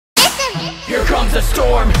comes a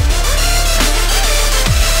storm.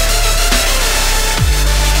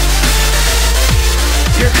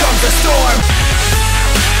 Here comes the storm.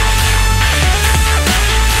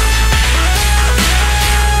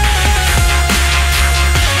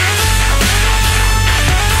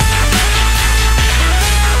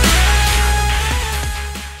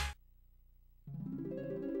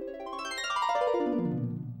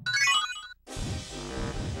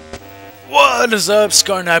 What is up,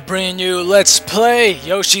 Scarknight bringing you Let's Play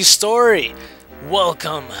Yoshi's Story.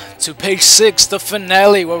 Welcome to page 6, the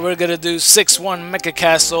finale, where we're gonna do 6-1 Mecha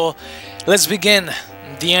Castle. Let's begin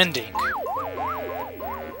the ending.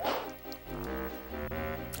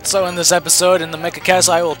 So in this episode, in the Mecha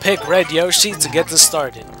Castle, I will pick Red Yoshi to get this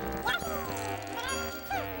started.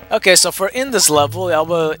 Okay, so for in this level, I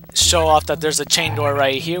will show off that there's a chain door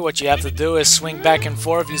right here. What you have to do is swing back and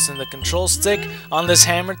forth using the control stick on this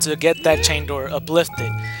hammer to get that chain door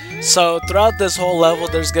uplifted. So throughout this whole level,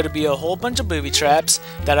 there's going to be a whole bunch of booby traps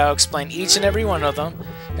that I'll explain each and every one of them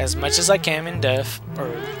as much as I can in depth,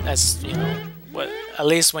 or as, you know, at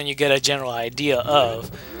least when you get a general idea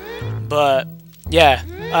of. But yeah,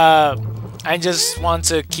 I just want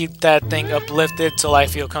to keep that thing uplifted till I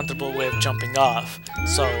feel comfortable with jumping off.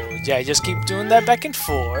 So yeah, just keep doing that back and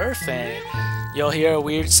forth, and you'll hear a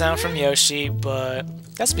weird sound from Yoshi, but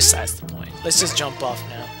that's besides the point. Let's just jump off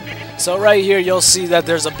now. So right here, you'll see that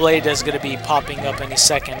there's a blade that's going to be popping up any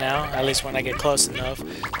second now, at least when I get close enough.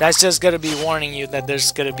 That's just going to be warning you that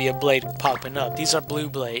there's going to be a blade popping up. These are blue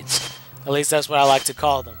blades. At least that's what I like to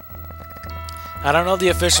call them. I don't know the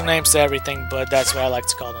official names to everything, but that's what I like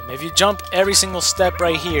to call them. If you jump every single step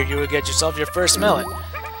right here, you will get yourself your first melon.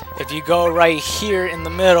 If you go right here in the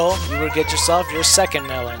middle, you will get yourself your second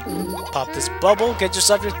melon. Pop this bubble, get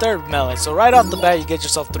yourself your third melon. So right off the bat, you get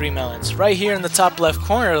yourself 3 melons. Right here in the top left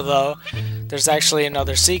corner, though, there's actually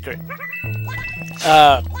another secret.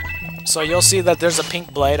 So you'll see that there's a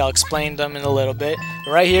pink blade. I'll explain them in a little bit.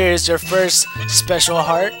 Right here is your first special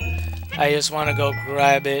heart. I just want to go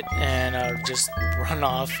grab it and just run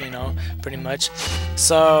off, you know, pretty much.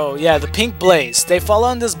 So yeah, the pink blades, they fall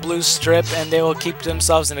on this blue strip and they will keep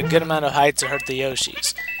themselves in a good amount of height to hurt the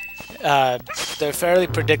Yoshis. They're fairly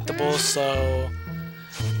predictable, so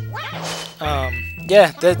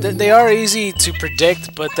yeah, they are easy to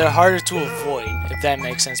predict, but they're harder to avoid, if that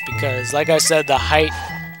makes sense, because like I said, the height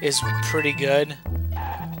is pretty good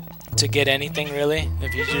to get anything, really.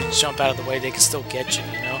 If you just jump out of the way, they can still get you,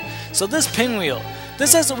 you know. So this pinwheel,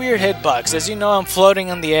 this has a weird hitbox. As you know, I'm floating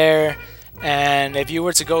in the air, and if you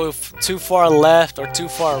were to go too far left or too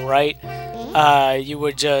far right, you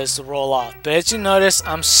would just roll off. But as you notice,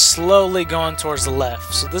 I'm slowly going towards the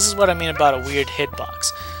left. So this is what I mean about a weird hitbox.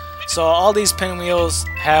 So all these pinwheels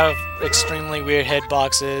have extremely weird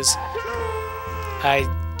hitboxes. I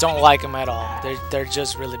don't like them at all. They're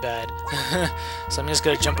just really bad. So I'm just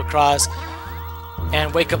gonna jump across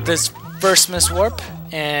and wake up this first miss warp,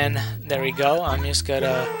 and there we go. I'm just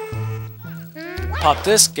gonna pop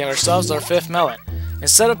this, get ourselves our 5th melon.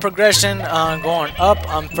 Instead of progression going up,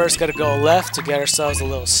 I'm first gonna go left to get ourselves a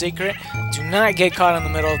little secret. Do not get caught in the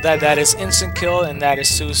middle of that. That is instant kill and that is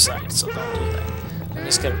suicide, so don't do that. I'm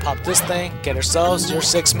just gonna pop this thing, get ourselves your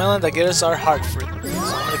 6 melon that get us our heart fruit.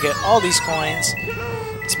 So I'm gonna get all these coins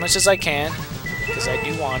as much as I can, because I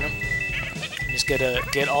do want them. I'm just gonna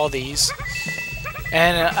get all these.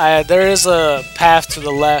 And there is a path to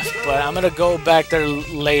the left, but I'm going to go back there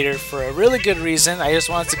later for a really good reason. I just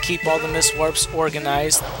wanted to keep all the miss warps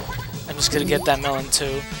organized. I'm just going to get that melon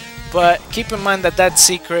too. But keep in mind that that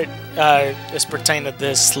secret is pertaining to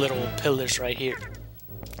this little pillars right here.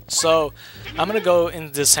 So I'm going to go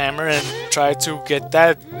into this hammer and try to get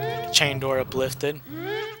that chain door uplifted.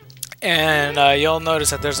 And you'll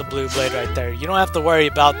notice that there's a blue blade right there. You don't have to worry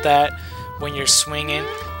about that when you're swinging.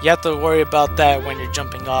 You have to worry about that when you're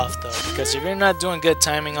jumping off, though, because if you're not doing good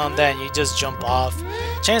timing on that and you just jump off,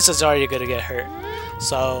 chances are you're gonna get hurt.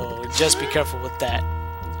 So just be careful with that.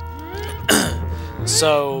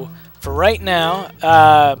 So for right now,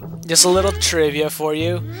 just a little trivia for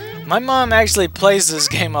you. My mom actually plays this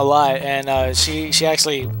game a lot, and she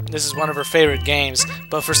actually, this is one of her favorite games.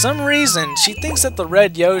 But for some reason, she thinks that the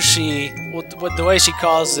red Yoshi, what the way she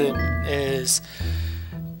calls it, is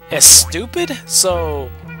stupid. So,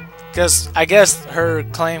 because I guess her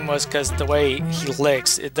claim was because the way he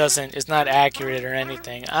licks, it's not accurate or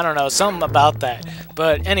anything. I don't know, something about that.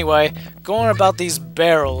 But anyway, going about these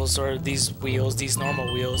barrels or these wheels, these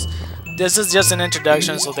normal wheels, this is just an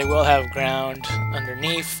introduction, so they will have ground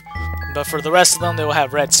underneath. But for the rest of them, they will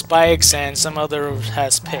have red spikes, and some other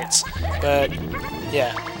has pits. But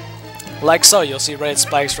yeah, like so. You'll see red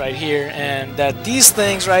spikes right here, and that these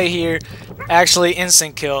things right here actually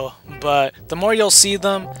instant kill. But the more you'll see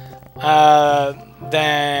them,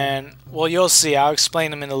 then, well, you'll see. I'll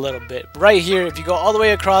explain them in a little bit. Right here, if you go all the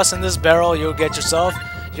way across in this barrel, you'll get yourself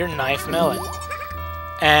your knife melon.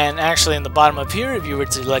 And actually in the bottom of here, if you were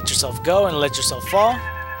to let yourself go and let yourself fall,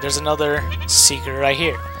 there's another secret right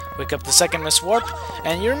here. Wake up the second Miss Warp.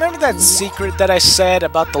 And you remember that secret that I said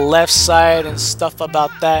about the left side and stuff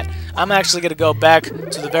about that? I'm actually going to go back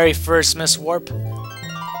to the very first Miss Warp.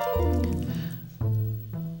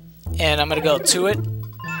 And I'm going to go to it.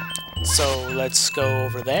 So let's go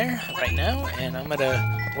over there right now. And I'm going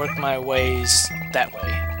to work my ways that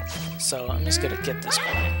way. So I'm just going to get this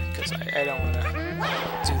going because I don't want to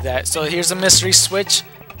do that. So here's a mystery switch.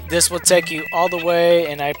 This will take you all the way,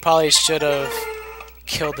 and I probably should have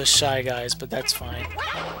killed the Shyguys, but that's fine.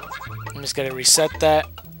 I'm just going to reset that.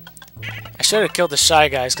 I should have killed the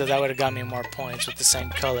Shyguys because that would have got me more points with the same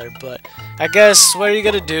color, but I guess what are you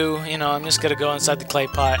going to do? You know, I'm just going to go inside the clay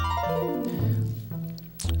pot.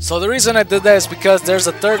 So the reason I did that is because there's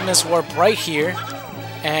a third Miss Warp right here,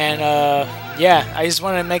 and yeah, I just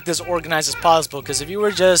wanted to make this organized as possible, because if you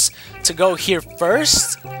were just to go here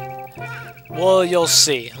first, well, you'll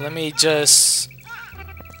see. Let me just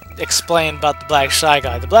explain about the Black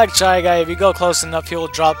Shyguy. The Black Shyguy, if you go close enough, he will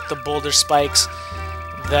drop the boulder spikes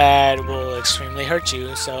that will extremely hurt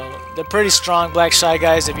you. So they're pretty strong Black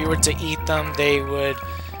Shyguys. If you were to eat them, they would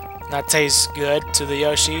not taste good to the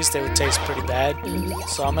Yoshis. They would taste pretty bad.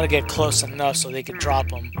 So I'm going to get close enough so they can drop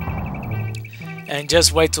them. And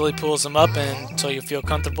just wait till he pulls them up, and until you feel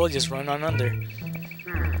comfortable, just run on under.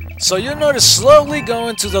 So you'll notice slowly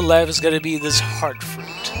going to the left is going to be this heart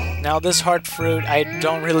fruit. Now this heart fruit I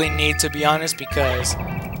don't really need, to be honest, because,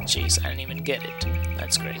 jeez, I didn't even get it.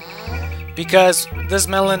 That's great. Because this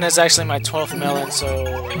melon is actually my 12th melon,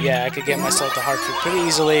 so yeah, I could get myself the heart fruit pretty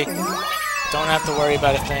easily. Don't have to worry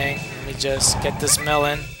about a thing. Let me just get this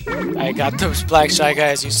melon. I got those Black Shyguys,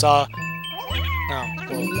 as you saw. No,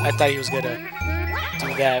 well, I thought he was going to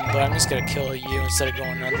do that, but I'm just gonna kill you instead of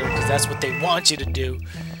going under, because that's what they want you to do.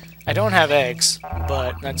 I don't have eggs,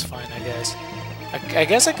 but that's fine, I guess. I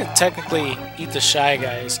guess I could technically eat the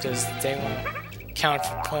Shyguys, because they won't count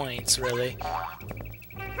for points, really.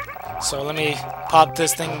 So let me pop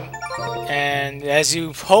this thing, and as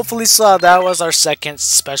you hopefully saw, that was our second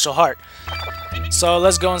special heart. So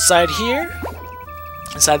let's go inside here,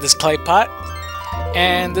 inside this clay pot.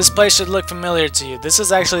 And this place should look familiar to you. This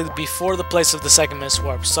is actually before the place of the second Miss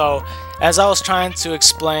Warp. So, as I was trying to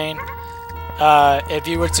explain, if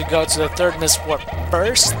you were to go to the third Miss Warp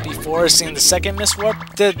first, before seeing the second Miss Warp,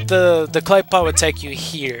 the clay pot would take you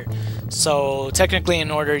here. So, technically in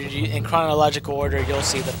order, in chronological order, you'll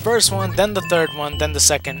see the first one, then the third one, then the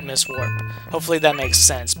second Miss Warp. Hopefully that makes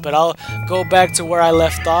sense. But I'll go back to where I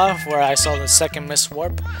left off, where I saw the second Miss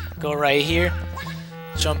Warp. Go right here.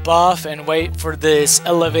 Jump off and wait for this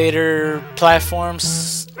elevator platform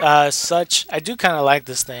such. I do kind of like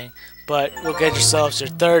this thing, but you'll get yourselves your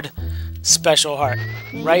third special heart.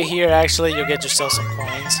 Right here, actually, you'll get yourself some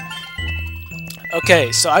coins.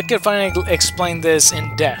 Okay, so I can finally explain this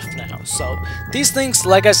in depth now. So these things,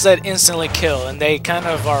 like I said, instantly kill, and they kind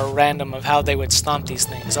of are random of how they would stomp these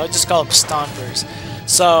things. I would just call them stompers.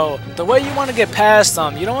 So the way you want to get past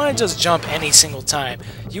them, you don't want to just jump any single time.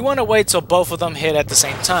 You want to wait till both of them hit at the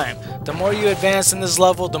same time. The more you advance in this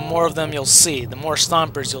level, the more of them you'll see, the more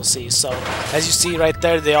stompers you'll see. So as you see right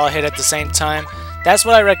there, they all hit at the same time. That's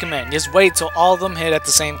what I recommend. Just wait till all of them hit at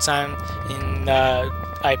the same time, and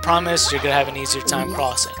I promise you're gonna have an easier time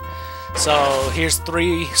crossing. So here's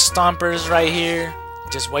 3 stompers right here.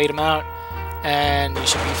 Just wait them out, and you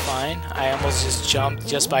should be fine. I almost just jumped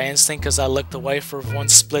just by instinct because I looked away for 1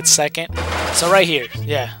 split second. So right here,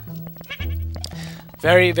 yeah.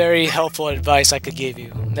 Very, very helpful advice I could give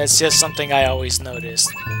you. That's just something I always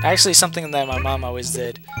noticed. Actually, something that my mom always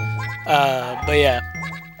did. But yeah.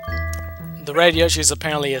 The red Yoshi is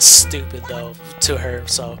apparently is stupid, though, to her.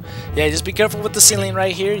 So, yeah, just be careful with the ceiling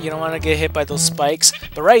right here. You don't want to get hit by those spikes.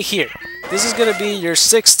 But right here, this is going to be your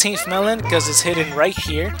 16th melon because it's hidden right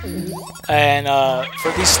here. And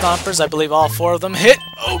for these stompers, I believe all 4 of them hit.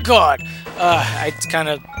 Oh, God! I kind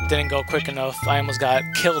of didn't go quick enough. I almost got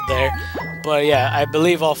killed there. But, yeah, I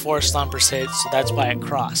believe all 4 stompers hit, so that's why it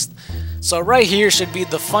crossed. So right here should be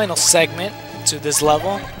the final segment to this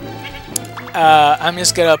level. I'm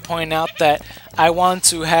just gonna point out that I want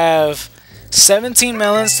to have 17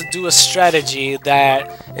 melons to do a strategy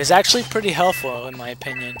that is actually pretty helpful in my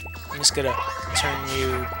opinion. I'm just gonna turn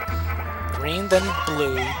you green, then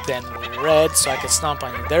blue, then red, so I can stomp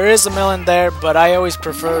on you. There is a melon there, but I always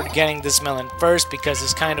prefer getting this melon first because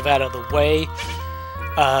it's kind of out of the way.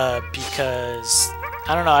 Because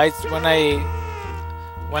I don't know,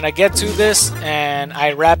 when I get to this and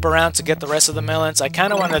I wrap around to get the rest of the melons, I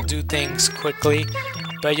kind of want to do things quickly.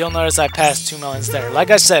 But you'll notice I passed 2 melons there.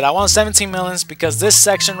 Like I said, I want 17 melons because this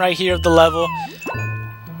section right here of the level,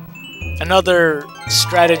 another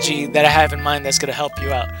strategy that I have in mind that's going to help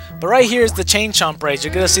you out. But right here is the chain chomp race.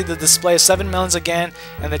 You're going to see the display of 7 melons again,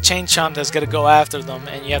 and the chain chomp that's going to go after them,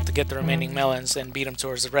 and you have to get the remaining melons and beat them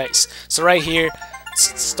towards the race. So right here,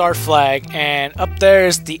 start flag, and up there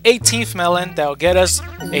is the 18th melon that will get us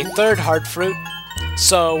a 3rd heart fruit.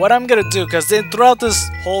 So what I'm gonna do, because throughout this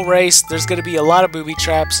whole race there's gonna be a lot of booby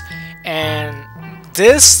traps, and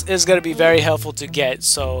this is gonna be very helpful to get.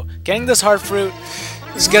 So getting this heart fruit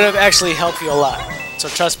is gonna actually help you a lot, so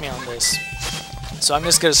trust me on this. So I'm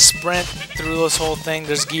just gonna sprint through this whole thing.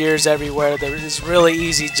 There's gears everywhere. It's really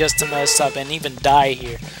easy just to mess up and even die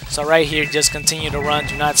here. So right here, just continue to run,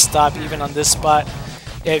 do not stop. Even on this spot,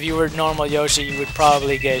 if you were normal Yoshi, you would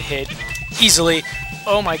probably get hit easily.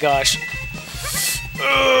 Oh my gosh.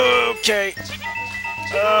 Okay.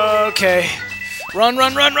 Okay. Run,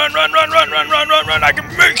 run, run, run, run, run, run, run, run, run, run. I can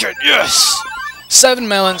make it. Yes. 7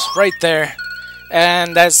 melons right there.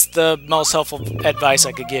 And that's the most helpful advice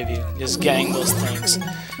I could give you. Just getting those things.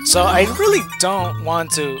 So I really don't want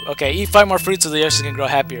to... Okay, eat 5 more fruits so the Yoshis can grow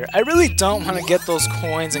happier. I really don't want to get those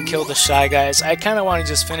coins and kill the Shyguys. I kind of want to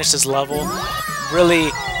just finish this level. Really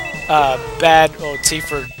bad OT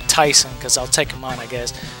for Tyson, because I'll take him on, I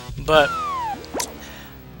guess. But...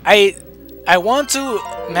 I want to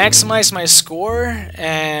maximize my score,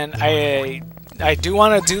 and I do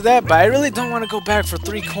want to do that, but I really don't want to go back for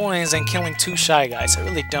 3 coins and killing 2 Shyguys. I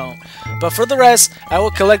really don't. But for the rest, I will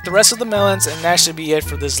collect the rest of the melons, and that should be it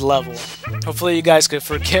for this level. Hopefully you guys could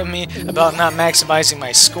forgive me about not maximizing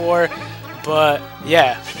my score, but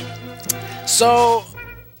yeah. So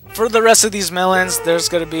for the rest of these melons, there's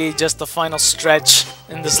going to be just the final stretch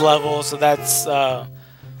in this level, so that's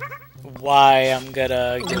why I'm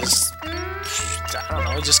gonna just, I don't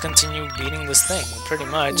know, just continue beating this thing, pretty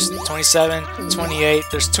much. 27, 28,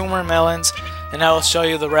 there's 2 more melons, and I will show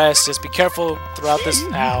you the rest. Just be careful throughout this.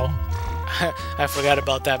 Ow. I forgot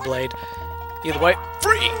about that blade. Either way,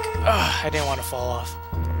 freak! I didn't want to fall off.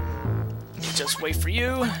 Let me just wait for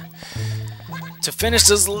you to finish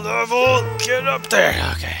this level. Get up there.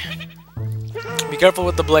 Okay. Be careful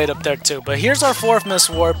with the blade up there too. But here's our 4th Miss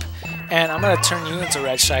Warp. And I'm going to turn you into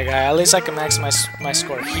Red Shyguy. At least I can maximize my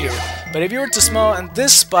score here. But if you were to smell in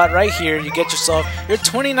this spot right here, you get yourself your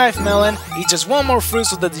 29th melon. Eat just 1 more fruit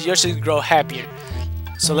so that the Yoshi grow happier.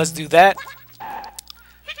 So let's do that.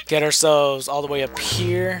 Get ourselves all the way up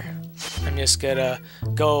here. I'm just going to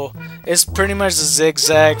go... It's pretty much the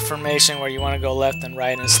zigzag formation where you want to go left and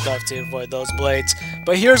right and stuff to avoid those blades.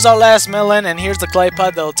 But here's our last melon, and here's the clay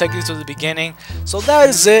pot that will take you to the beginning. So that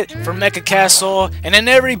is it for Mecha Castle. And in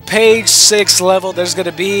every page 6 level, there's going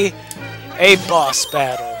to be a boss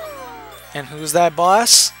battle. And who's that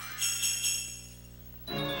boss?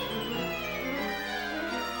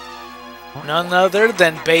 None other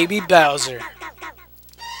than Baby Bowser.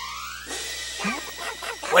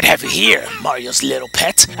 What have you here, Mario's little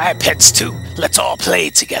pet? I have pets too. Let's all play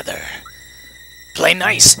together. Play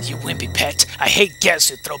nice, you wimpy pet. I hate guests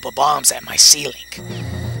who throw bombs at my ceiling.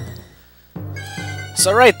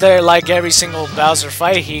 So right there, like every single Bowser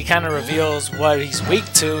fight, he kind of reveals what he's weak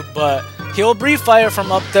to, but he'll breathe fire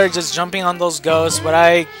from up there just jumping on those ghosts.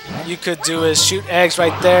 What you could do is shoot eggs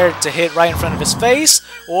right there to hit right in front of his face,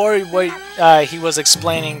 or what he was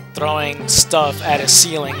explaining, throwing stuff at his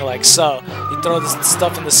ceiling like so. You throw this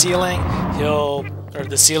stuff in the ceiling, or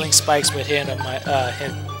the ceiling spikes would hit him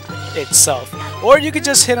itself. Or you could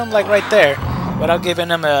just hit him like right there, without giving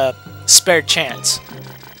him a spare chance.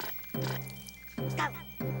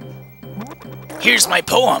 Here's my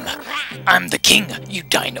poem. I'm the king, you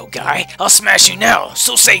dino guy. I'll smash you now,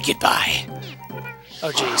 so say goodbye. Oh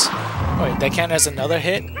jeez. Wait, that count as another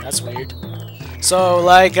hit? That's weird. So,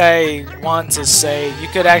 like I want to say, you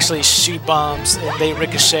could actually shoot bombs and they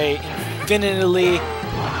ricochet infinitely,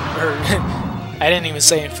 or I didn't even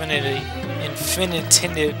say infinity.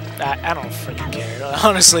 I don't freaking care.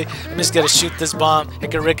 Honestly, I'm just gonna shoot this bomb. It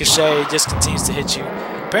can ricochet, it just continues to hit you.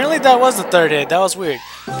 Apparently that was the 3rd hit. That was weird.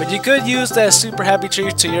 But you could use that super happy tree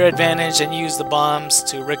to your advantage and use the bombs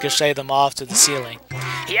to ricochet them off to the ceiling.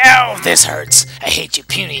 Yow, this hurts. I hate you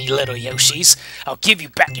puny little Yoshis. I'll give you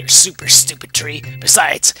back your super stupid tree.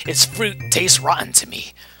 Besides, its fruit tastes rotten to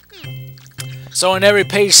me. So in every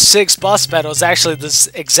page 6 boss battle is actually this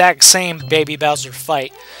exact same Baby Bowser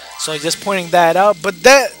fight. So just pointing that out. But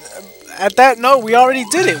at that note, we already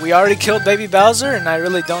did it. We already killed Baby Bowser, and I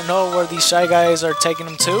really don't know where these Shyguys are taking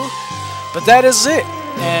him to. But that is it.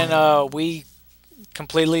 And we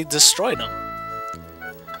completely destroyed him.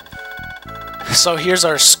 So here's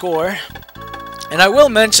our score. And I will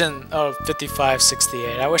mention,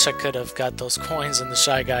 55-68. I wish I could have got those coins in the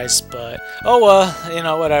Shyguys, but oh well, you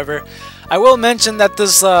know, whatever. I will mention that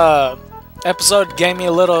this episode gave me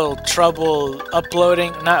a little trouble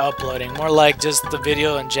uploading, not uploading, more like just the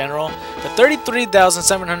video in general. The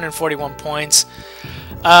 33,741 points.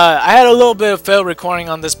 I had a little bit of failed recording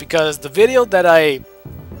on this because the video that I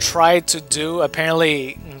tried to do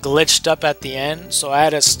apparently glitched up at the end, so I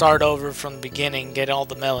had to start over from the beginning, get all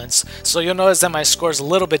the melons. So you'll notice that my score is a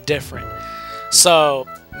little bit different. So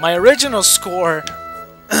my original score,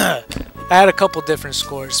 I had a couple different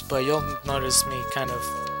scores, but you'll notice me kind of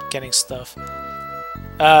getting stuff.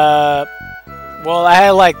 Well, I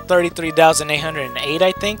had like 33,808,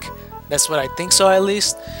 I think. That's what I think so, at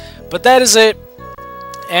least. But that is it.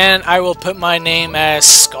 And I will put my name as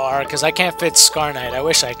Scar, because I can't fit Scar Knight. I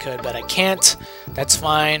wish I could, but I can't. That's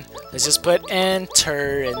fine. Let's just put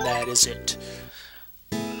enter, and that is it.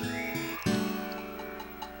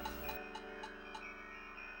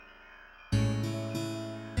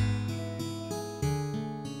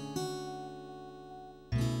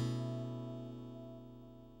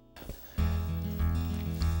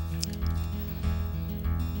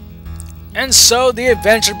 And so the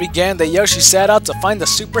adventure began that Yoshi set out to find the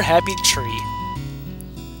super happy tree.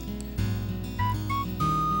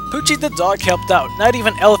 Poochie the dog helped out. Not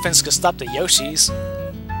even elephants could stop the Yoshis.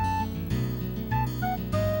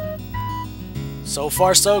 So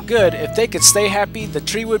far so good. If they could stay happy, the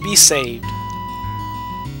tree would be saved.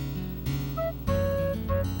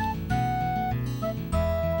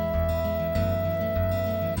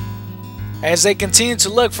 As they continued to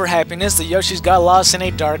look for happiness, the Yoshis got lost in a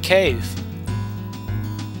dark cave.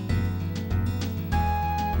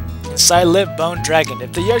 Inside lived Bone Dragon.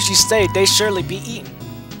 If the Yoshis stayed, they'd surely be eaten.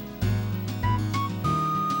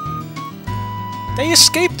 They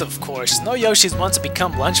escaped, of course. No Yoshis want to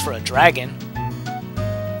become lunch for a dragon.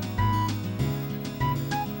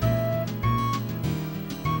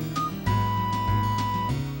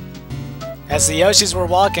 As the Yoshis were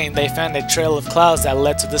walking, they found a trail of clouds that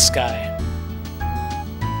led to the sky.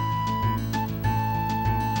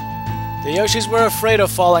 The Yoshis were afraid of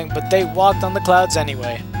falling, but they walked on the clouds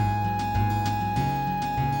anyway.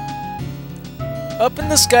 Up in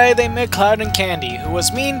the sky, they met Cloud and Candy, who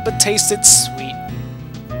was mean but tasted sweet.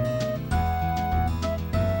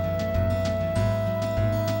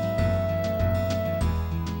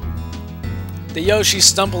 The Yoshis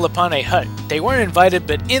stumbled upon a hut. They weren't invited,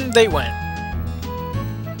 but in they went.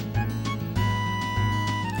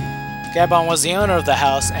 Gabon was the owner of the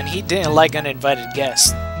house, and he didn't like uninvited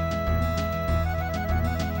guests.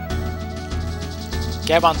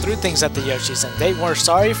 Gabon threw things at the Yoshis, and they were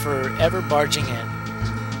sorry for ever barging in.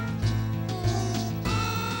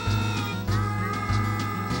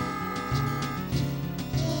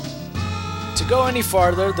 To go any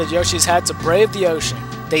farther, the Yoshis had to brave the ocean.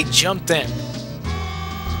 They jumped in.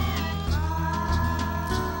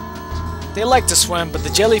 They liked to swim, but the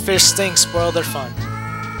jellyfish sting spoiled their fun.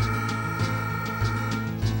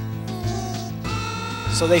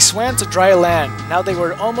 So they swam to dry land. Now they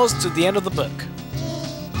were almost to the end of the book.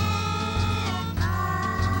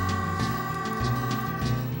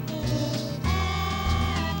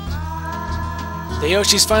 The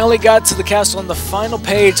Yoshis finally got to the castle on the final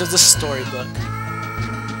page of the storybook.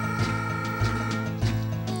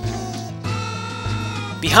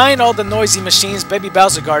 Behind all the noisy machines, Baby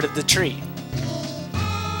Bowser guarded the tree.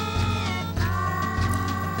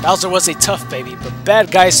 Bowser was a tough baby, but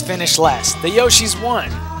bad guys finished last. The Yoshis won.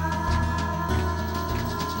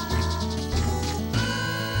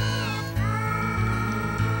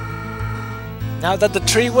 Now that the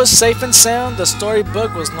tree was safe and sound, the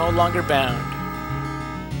storybook was no longer bound.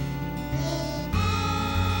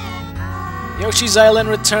 Yoshi's Island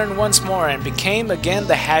returned once more and became again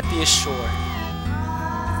the happiest shore.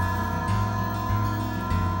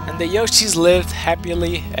 And the Yoshis lived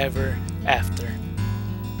happily ever after.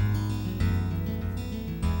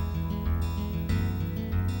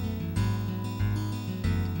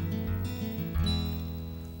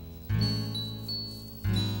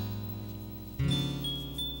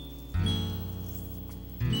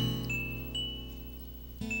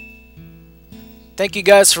 Thank you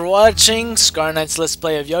guys for watching Scar Knight's Let's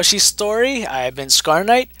Play of Yoshi's Story. I have been Scar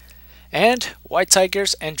Knight, and White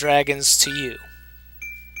Tigers and Dragons to you.